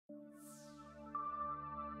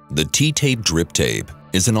The T-Tape drip tape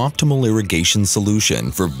is an optimal irrigation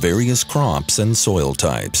solution for various crops and soil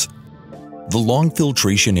types. The long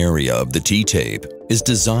filtration area of the T-Tape is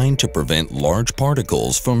designed to prevent large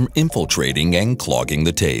particles from infiltrating and clogging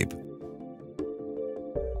the tape.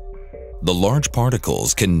 The large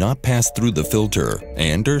particles cannot pass through the filter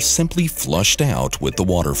and are simply flushed out with the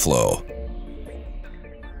water flow.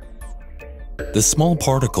 The small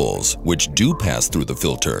particles, which do pass through the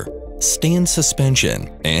filter, stay in suspension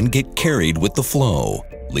and get carried with the flow,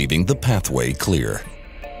 leaving the pathway clear.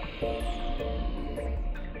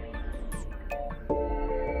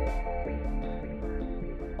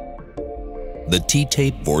 The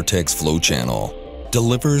T-Tape Vortex Flow Channel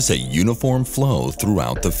delivers a uniform flow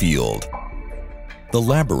throughout the field. The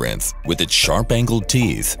labyrinth, with its sharp-angled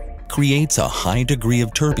teeth, creates a high degree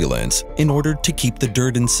of turbulence in order to keep the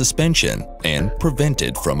dirt in suspension and prevent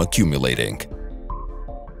it from accumulating.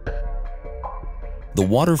 The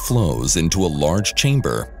water flows into a large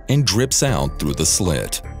chamber and drips out through the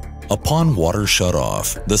slit. Upon water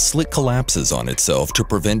shutoff, the slit collapses on itself to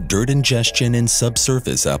prevent dirt ingestion in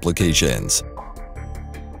subsurface applications.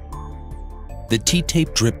 The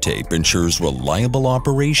T-Tape drip tape ensures reliable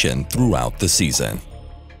operation throughout the season.